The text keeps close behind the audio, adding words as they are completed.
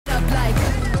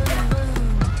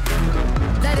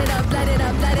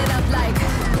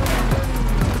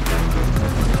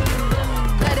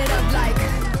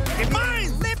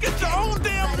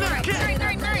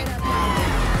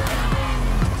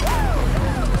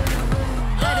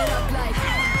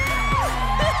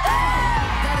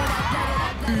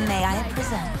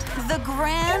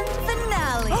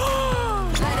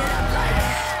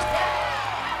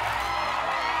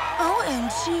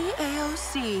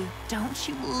G-A-O-C. Don't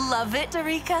you love it,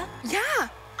 Derica? Yeah.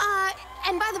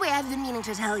 And by the way, I've been meaning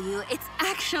to tell you, it's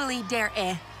actually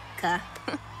Derica.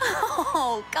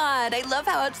 Oh, God, I love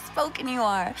how outspoken you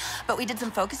are. But we did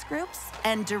some focus groups,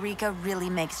 and Derica really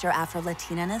makes your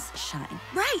Afro-Latina-ness shine.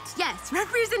 Right, yes.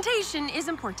 Representation is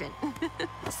important.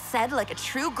 Said like a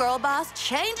true girl boss,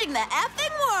 changing the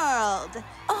effing world.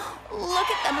 Oh, look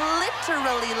at them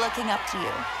literally looking up to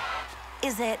you.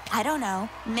 Is it, I don't know,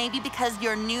 maybe because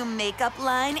your new makeup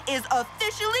line is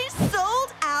officially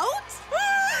sold out?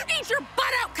 Eat your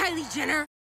butt out, Kylie Jenner!